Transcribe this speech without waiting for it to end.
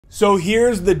So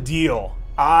here's the deal.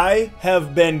 I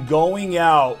have been going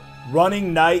out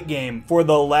running Nightgame for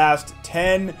the last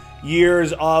 10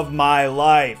 years of my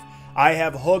life. I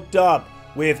have hooked up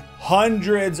with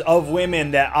hundreds of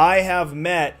women that I have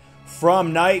met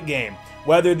from Nightgame.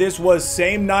 Whether this was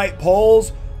same night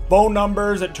polls, phone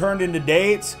numbers that turned into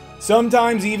dates,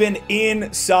 sometimes even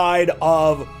inside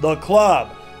of the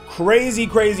club. Crazy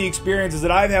experiences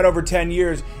that I've had over 10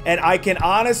 years, and I can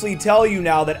honestly tell you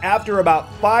now that after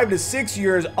about 5 to 6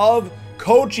 years of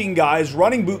coaching guys,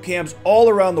 running boot camps all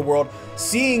around the world,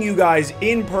 seeing you guys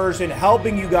in person,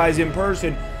 helping you guys in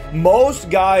person, most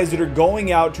guys that are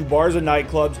going out to bars and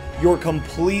nightclubs, you're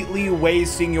completely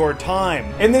wasting your time.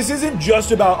 And this isn't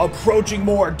just about approaching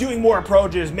more, doing more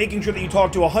approaches, making sure that you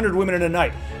talk to 100 women in a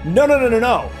night.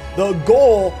 No. The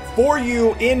goal for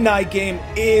you in Nightgame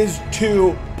is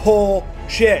to pull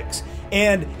chicks.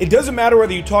 And it doesn't matter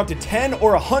whether you talk to 10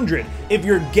 or 100. If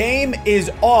your game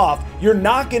is off, you're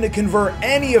not going to convert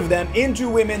any of them into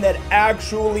women that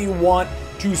actually want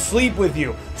to sleep with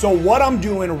you. So what I'm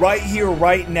doing right here,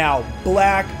 right now,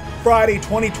 Black Friday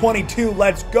 2022,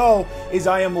 let's go, is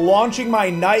I am launching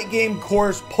my Nightgame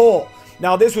course Pull.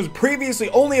 Now, this was previously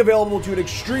only available to an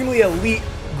extremely elite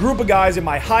group of guys in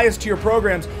my highest tier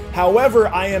programs. However,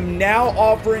 I am now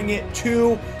offering it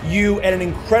to you at an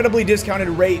incredibly discounted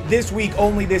rate this week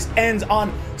only. This ends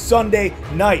on Sunday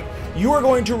night. You are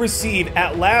going to receive,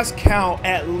 at last count,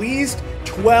 at least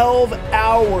 12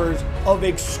 hours of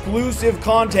exclusive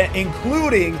content,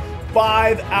 including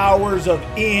 5 hours of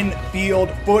in-field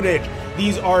footage.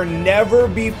 These are never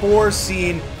before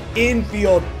seen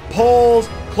in-field polls,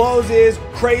 closes,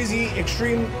 crazy,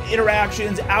 extreme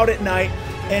interactions out at night,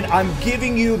 and I'm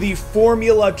giving you the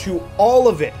formula to all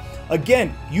of it.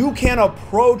 Again, you can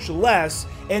approach less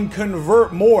and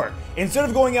convert more. Instead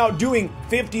of going out doing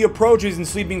 50 approaches and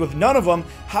sleeping with none of them,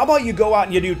 how about you go out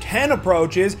and you do 10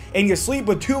 approaches and you sleep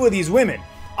with 2 of these women?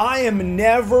 I am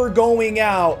never going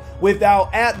out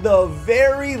without, at the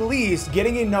very least,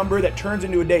 getting a number that turns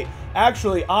into a date.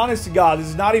 Actually, honest to God, this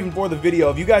is not even for the video.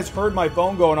 If you guys heard my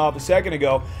phone going off a second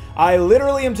ago, I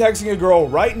literally am texting a girl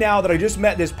right now that I just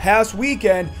met this past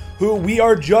weekend who we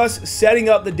are just setting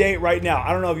up the date right now.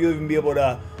 I don't know if you'll even be able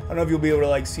to,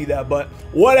 like see that, but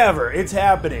whatever, it's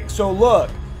happening. So look,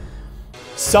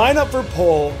 sign up for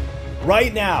Pull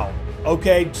right now.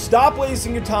 Okay, stop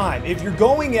wasting your time. If you're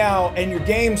going out and your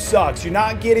game sucks, you're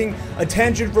not getting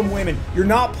attention from women, you're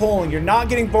not pulling, you're not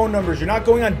getting phone numbers, you're not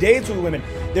going on dates with women,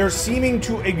 they're seeming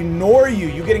to ignore you,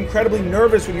 you get incredibly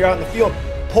nervous when you're out in the field,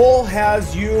 Pull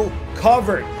has you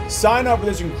covered. Sign up for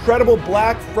this incredible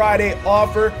Black Friday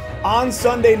offer on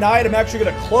Sunday night. I'm actually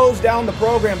going to close down the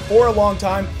program for a long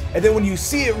time, and then when you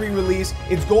see it re-release,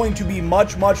 it's going to be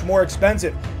much more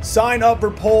expensive. Sign up for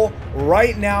Pull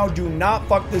right now. Do not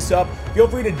fuck this up. Feel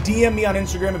free to DM me on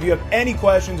Instagram if you have any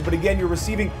questions, but again, you're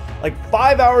receiving like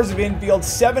 5 hours of infield,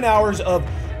 7 hours of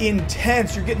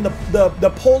intense. You're getting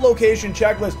the Pull location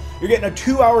checklist. You're getting a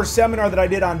 2-hour seminar that I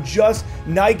did on just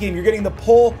Nightgame. You're getting the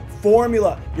Pull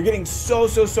formula. You're getting so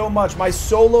much. My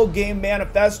solo game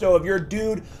manifesto. If you're a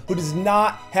dude who does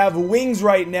not have wings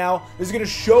right now, this is going to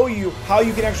show you how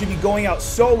you can actually be going out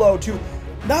solo to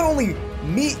not only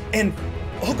meet and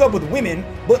hook up with women,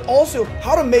 but also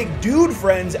how to make dude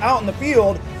friends out in the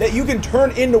field that you can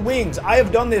turn into wings. I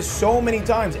have done this so many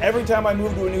times. Every time I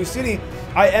move to a new city,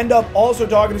 I end up also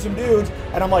talking to some dudes,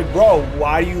 and I'm like, bro,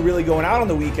 why are you really going out on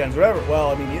the weekends, whatever?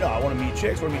 Well, I mean, you know, I want to meet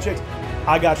chicks,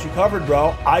 I got you covered,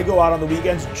 bro. I go out on the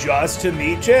weekends just to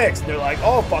meet chicks. They're like,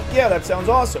 oh, fuck yeah, that sounds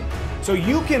awesome. So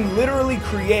you can literally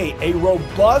create a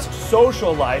robust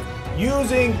social life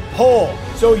using Pull.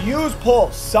 So use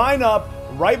Pull. Sign up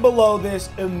right below this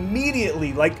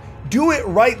immediately. Like, do it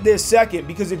right this second,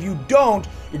 because if you don't,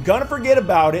 you're gonna forget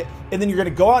about it, and then you're gonna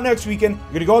go out next weekend,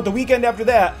 you're gonna go out the weekend after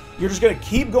that, you're just gonna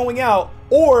keep going out,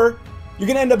 or you're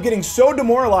gonna end up getting so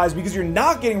demoralized because you're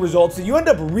not getting results that you end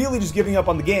up really just giving up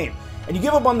on the game. And you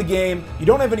give up on the game, you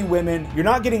don't have any women, you're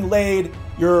not getting laid,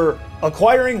 you're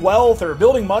acquiring wealth or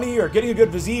building money or getting a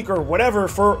good physique or whatever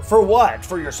for what?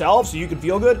 For yourself so you can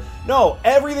feel good? No,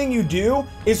 everything you do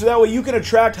is so that way you can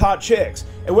attract hot chicks.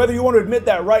 And whether you want to admit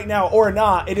that right now or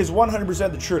not, it is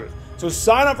 100% the truth. So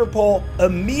sign up for Pull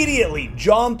immediately.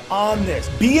 Jump on this.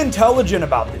 Be intelligent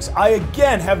about this. I,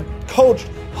 again, have coached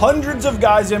hundreds of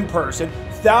guys in person,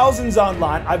 thousands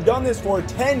online. I've done this for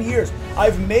 10 years.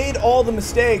 I've made all the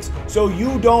mistakes, so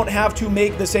you don't have to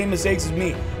make the same mistakes as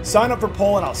me. Sign up for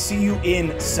Pull, and I'll see you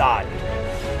inside.